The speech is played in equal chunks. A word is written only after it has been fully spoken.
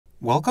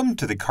Welcome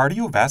to the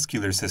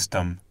cardiovascular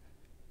system.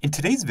 In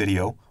today's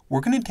video, we're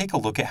going to take a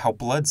look at how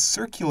blood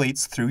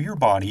circulates through your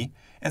body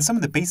and some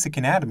of the basic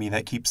anatomy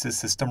that keeps this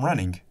system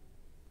running.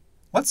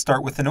 Let's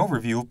start with an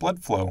overview of blood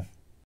flow.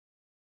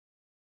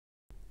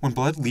 When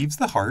blood leaves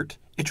the heart,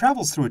 it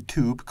travels through a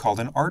tube called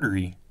an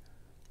artery.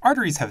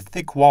 Arteries have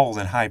thick walls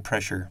and high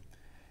pressure.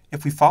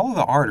 If we follow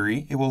the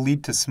artery, it will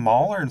lead to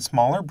smaller and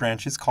smaller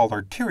branches called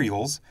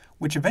arterioles,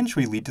 which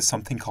eventually lead to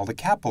something called a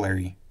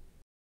capillary.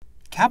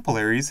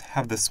 Capillaries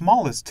have the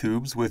smallest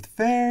tubes with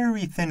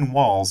very thin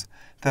walls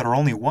that are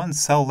only one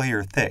cell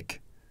layer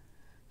thick.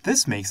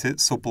 This makes it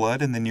so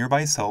blood in the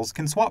nearby cells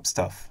can swap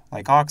stuff,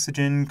 like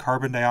oxygen,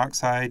 carbon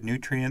dioxide,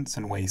 nutrients,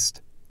 and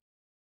waste.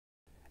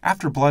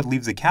 After blood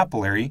leaves a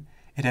capillary,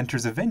 it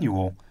enters a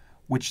venule,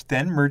 which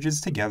then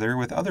merges together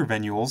with other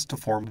venules to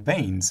form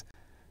veins.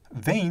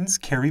 Veins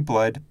carry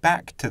blood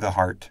back to the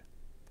heart.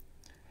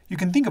 You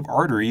can think of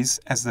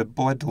arteries as the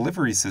blood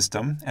delivery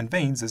system and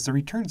veins as the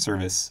return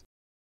service.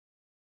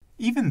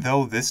 Even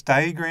though this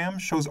diagram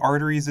shows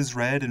arteries as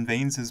red and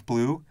veins as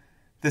blue,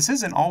 this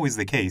isn't always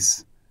the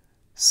case.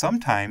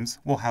 Sometimes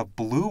we'll have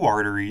blue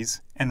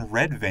arteries and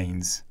red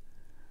veins.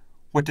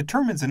 What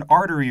determines an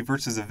artery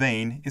versus a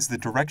vein is the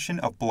direction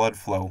of blood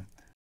flow.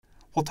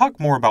 We'll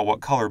talk more about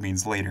what color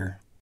means later.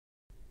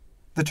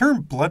 The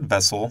term blood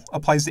vessel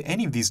applies to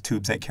any of these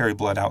tubes that carry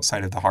blood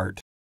outside of the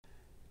heart.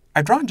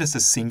 I've drawn just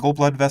a single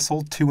blood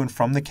vessel to and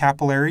from the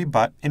capillary,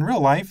 but in real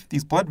life,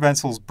 these blood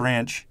vessels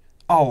branch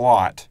a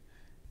lot.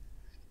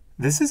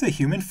 This is a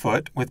human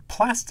foot with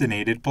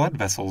plastinated blood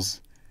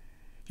vessels.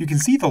 You can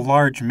see the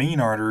large main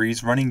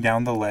arteries running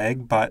down the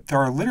leg, but there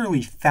are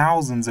literally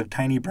thousands of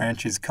tiny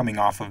branches coming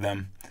off of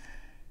them.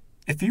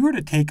 If you were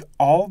to take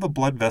all the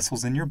blood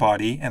vessels in your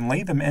body and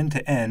lay them end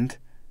to end,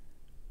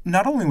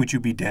 not only would you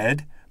be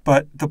dead,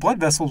 but the blood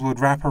vessels would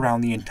wrap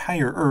around the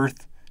entire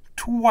earth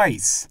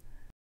twice.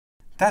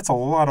 That's a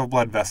lot of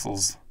blood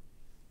vessels.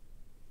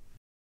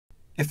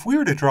 If we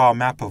were to draw a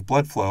map of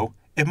blood flow,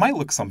 it might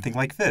look something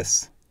like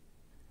this.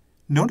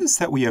 Notice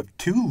that we have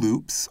two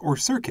loops or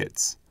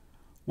circuits,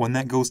 one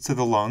that goes to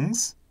the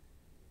lungs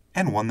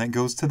and one that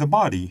goes to the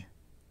body.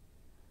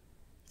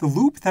 The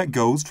loop that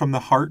goes from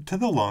the heart to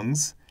the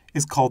lungs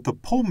is called the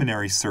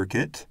pulmonary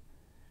circuit,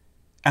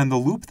 and the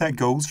loop that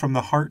goes from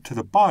the heart to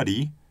the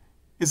body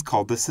is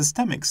called the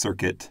systemic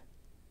circuit.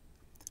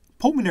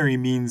 Pulmonary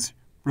means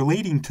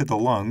relating to the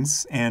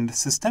lungs, and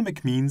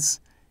systemic means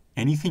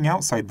anything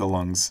outside the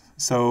lungs.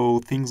 So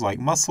things like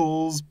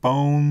muscles,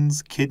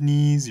 bones,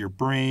 kidneys, your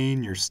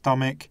brain, your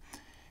stomach,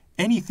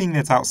 anything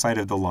that's outside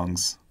of the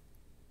lungs.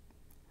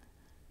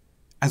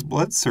 As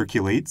blood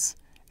circulates,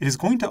 it is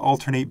going to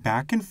alternate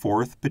back and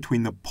forth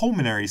between the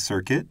pulmonary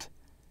circuit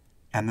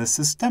and the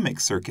systemic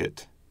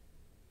circuit.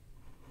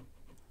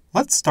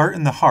 Let's start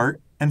in the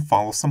heart and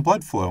follow some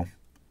blood flow.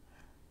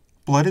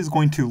 Blood is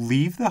going to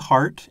leave the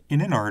heart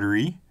in an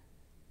artery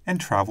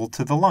and travel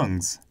to the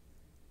lungs.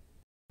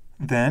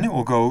 Then it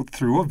will go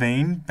through a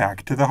vein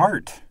back to the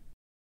heart.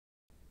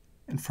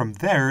 And from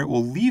there it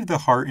will leave the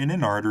heart in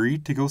an artery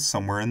to go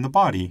somewhere in the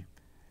body.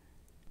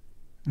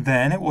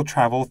 Then it will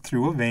travel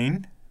through a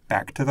vein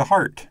back to the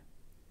heart.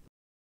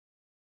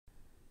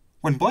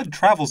 When blood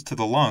travels to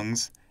the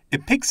lungs,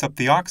 it picks up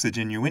the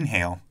oxygen you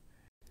inhale.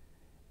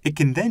 It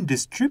can then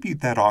distribute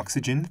that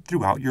oxygen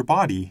throughout your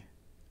body.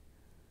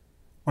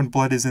 When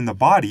blood is in the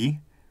body,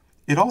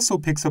 it also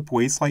picks up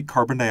waste like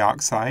carbon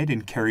dioxide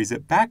and carries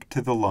it back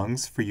to the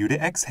lungs for you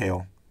to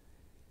exhale.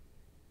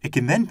 It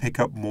can then pick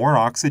up more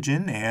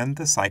oxygen and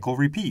the cycle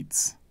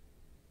repeats.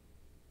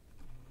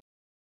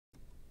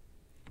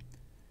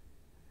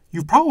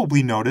 You've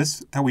probably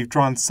noticed that we've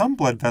drawn some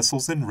blood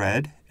vessels in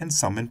red and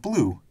some in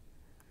blue.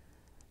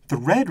 The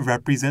red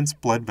represents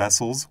blood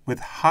vessels with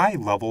high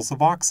levels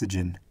of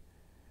oxygen.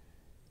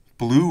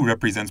 Blue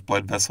represents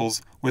blood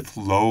vessels with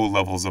low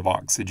levels of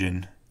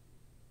oxygen.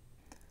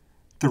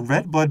 The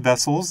red blood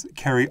vessels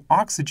carry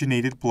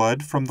oxygenated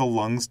blood from the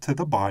lungs to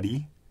the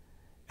body,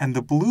 and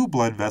the blue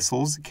blood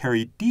vessels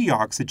carry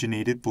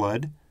deoxygenated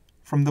blood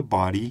from the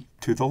body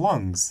to the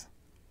lungs.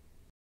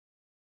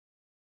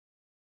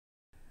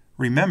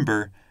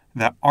 Remember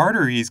that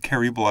arteries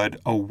carry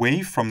blood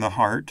away from the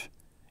heart,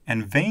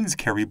 and veins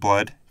carry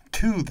blood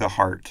to the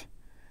heart.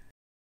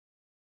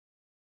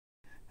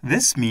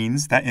 This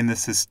means that in the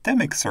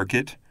systemic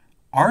circuit,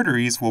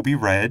 arteries will be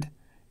red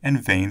and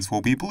veins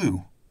will be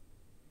blue.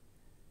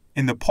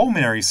 In the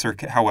pulmonary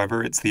circuit,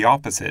 however, it's the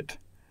opposite.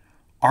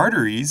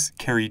 Arteries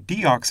carry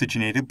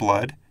deoxygenated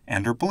blood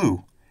and are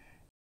blue.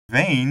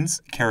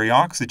 Veins carry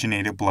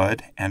oxygenated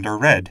blood and are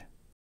red.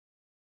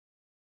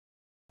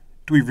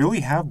 Do we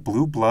really have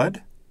blue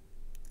blood?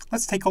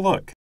 Let's take a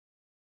look.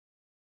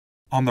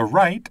 On the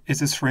right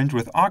is a syringe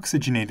with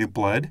oxygenated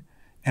blood,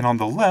 and on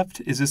the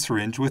left is a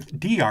syringe with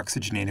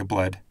deoxygenated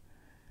blood.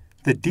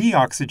 The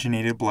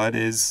deoxygenated blood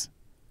is,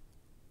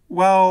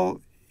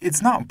 well,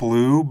 it's not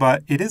blue,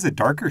 but it is a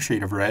darker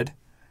shade of red.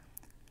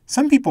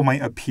 Some people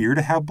might appear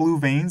to have blue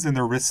veins in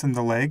their wrists and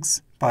the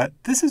legs, but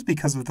this is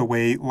because of the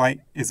way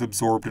light is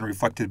absorbed and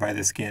reflected by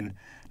the skin,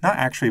 not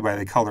actually by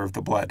the color of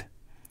the blood.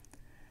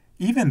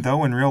 Even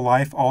though in real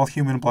life all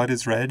human blood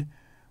is red,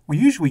 we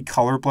usually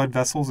color blood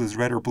vessels as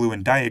red or blue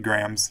in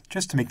diagrams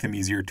just to make them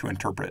easier to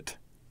interpret.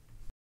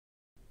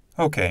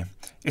 Okay,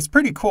 it's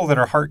pretty cool that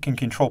our heart can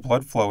control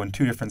blood flow in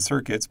two different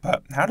circuits,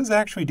 but how does it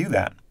actually do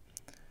that?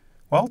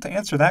 Well, to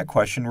answer that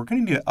question, we're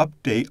going to need to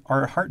update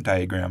our heart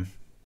diagram.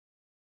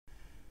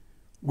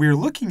 We're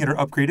looking at our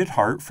upgraded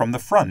heart from the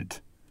front.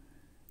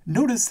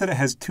 Notice that it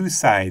has two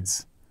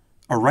sides,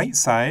 a right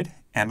side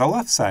and a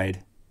left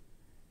side.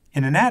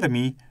 In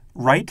anatomy,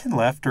 right and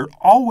left are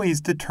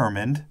always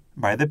determined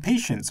by the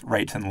patient's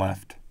right and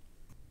left.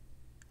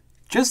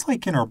 Just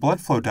like in our blood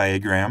flow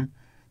diagram,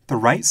 the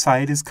right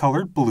side is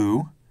colored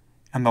blue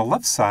and the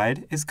left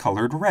side is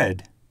colored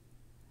red.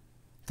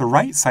 The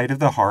right side of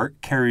the heart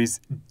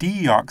carries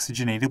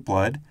deoxygenated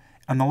blood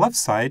and the left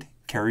side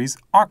carries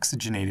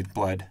oxygenated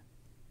blood.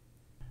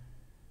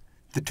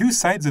 The two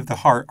sides of the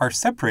heart are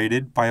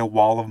separated by a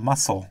wall of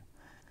muscle.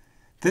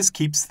 This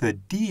keeps the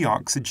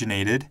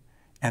deoxygenated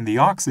and the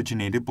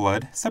oxygenated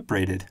blood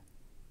separated.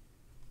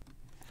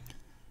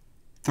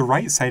 The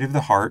right side of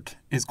the heart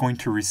is going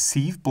to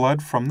receive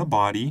blood from the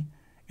body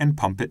and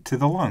pump it to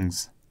the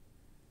lungs.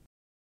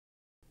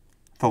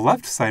 The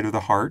left side of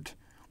the heart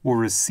will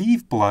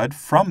receive blood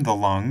from the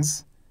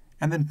lungs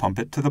and then pump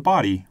it to the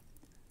body.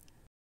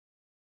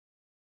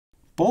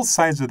 Both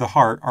sides of the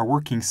heart are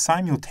working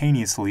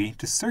simultaneously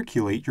to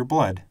circulate your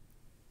blood.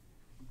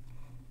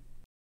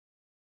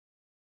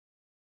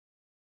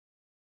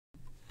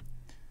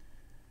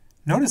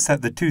 Notice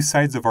that the two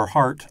sides of our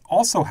heart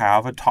also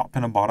have a top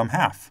and a bottom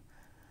half.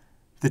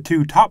 The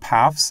two top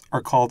halves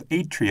are called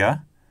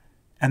atria,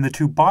 and the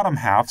two bottom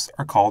halves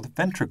are called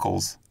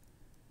ventricles.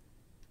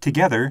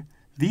 Together,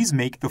 these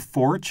make the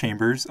four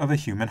chambers of a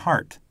human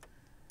heart: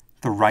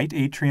 the right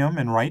atrium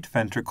and right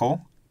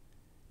ventricle,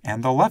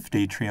 and the left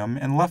atrium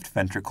and left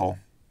ventricle.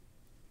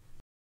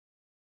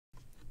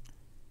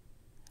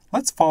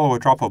 Let's follow a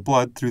drop of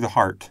blood through the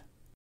heart.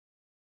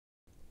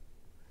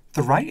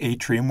 The right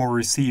atrium will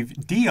receive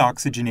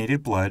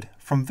deoxygenated blood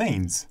from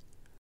veins.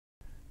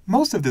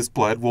 Most of this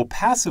blood will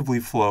passively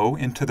flow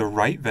into the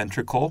right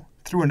ventricle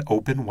through an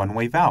open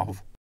one-way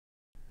valve.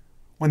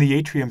 When the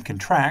atrium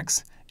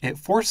contracts, it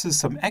forces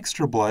some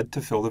extra blood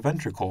to fill the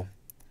ventricle.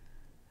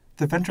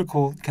 The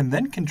ventricle can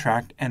then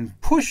contract and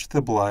push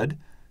the blood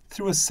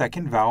through a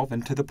second valve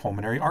into the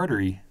pulmonary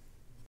artery.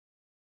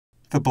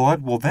 The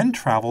blood will then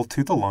travel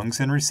to the lungs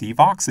and receive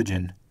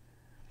oxygen.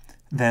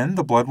 Then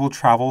the blood will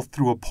travel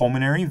through a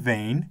pulmonary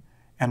vein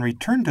and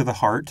return to the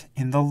heart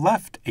in the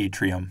left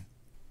atrium.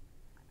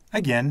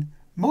 Again,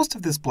 most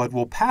of this blood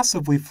will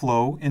passively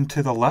flow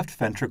into the left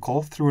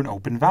ventricle through an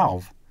open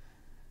valve.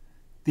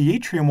 The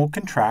atrium will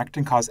contract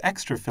and cause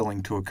extra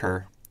filling to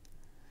occur.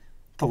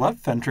 The left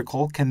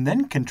ventricle can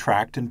then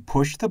contract and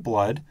push the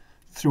blood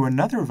through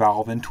another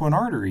valve into an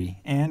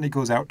artery, and it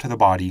goes out to the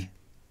body.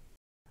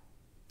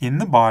 In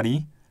the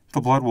body,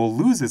 the blood will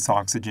lose its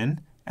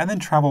oxygen and then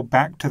travel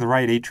back to the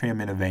right atrium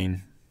in a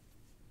vein.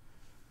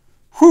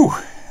 Whew,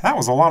 that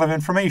was a lot of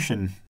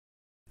information.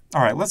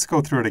 All right, let's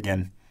go through it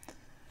again.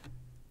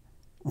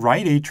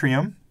 Right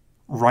atrium,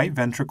 right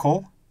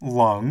ventricle,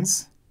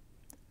 lungs.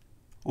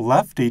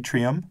 Left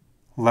atrium,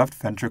 left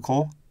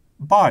ventricle,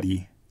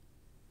 body.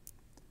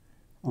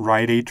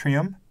 Right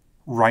atrium,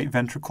 right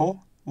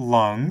ventricle,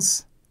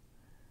 lungs.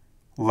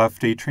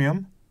 Left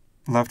atrium,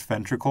 left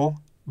ventricle,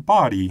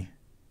 body.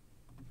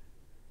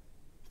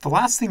 The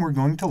last thing we're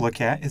going to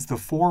look at is the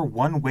four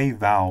one-way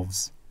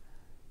valves.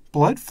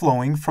 Blood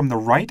flowing from the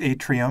right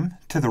atrium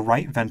to the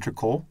right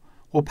ventricle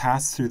will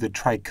pass through the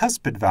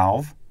tricuspid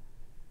valve,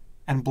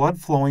 and blood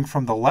flowing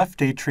from the left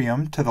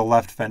atrium to the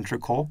left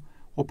ventricle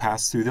will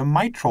pass through the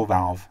mitral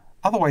valve,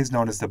 otherwise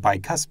known as the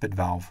bicuspid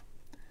valve.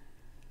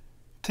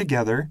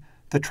 Together,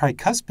 the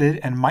tricuspid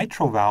and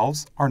mitral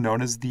valves are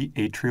known as the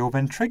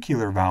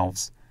atrioventricular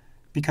valves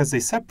because they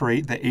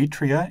separate the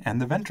atria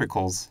and the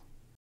ventricles.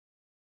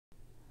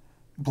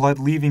 Blood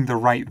leaving the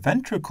right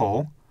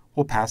ventricle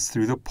will pass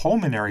through the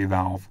pulmonary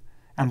valve,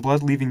 and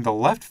blood leaving the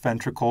left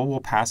ventricle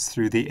will pass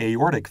through the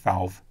aortic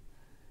valve.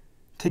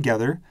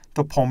 Together,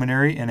 the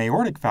pulmonary and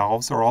aortic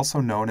valves are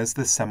also known as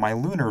the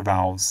semilunar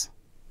valves.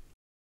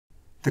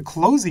 The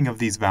closing of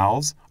these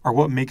valves are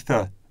what make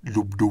the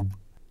doob-doob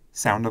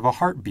sound of a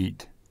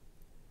heartbeat.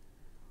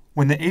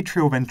 When the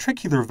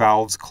atrioventricular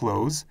valves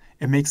close,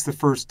 it makes the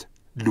first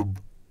doob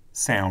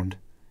sound,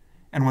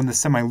 and when the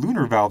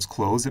semilunar valves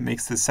close, it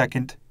makes the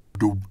second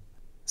doob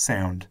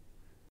sound.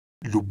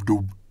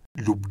 Doob-doob,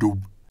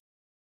 doob-doob.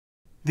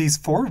 These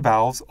four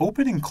valves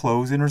open and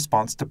close in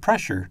response to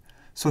pressure,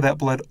 so that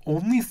blood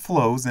only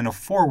flows in a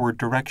forward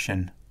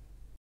direction.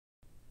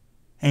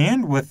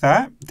 And with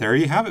that, there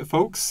you have it,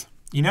 folks.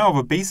 You now have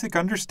a basic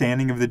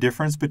understanding of the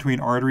difference between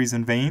arteries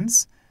and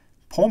veins,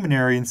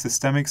 pulmonary and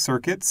systemic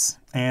circuits,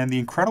 and the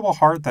incredible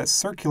heart that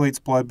circulates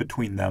blood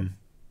between them.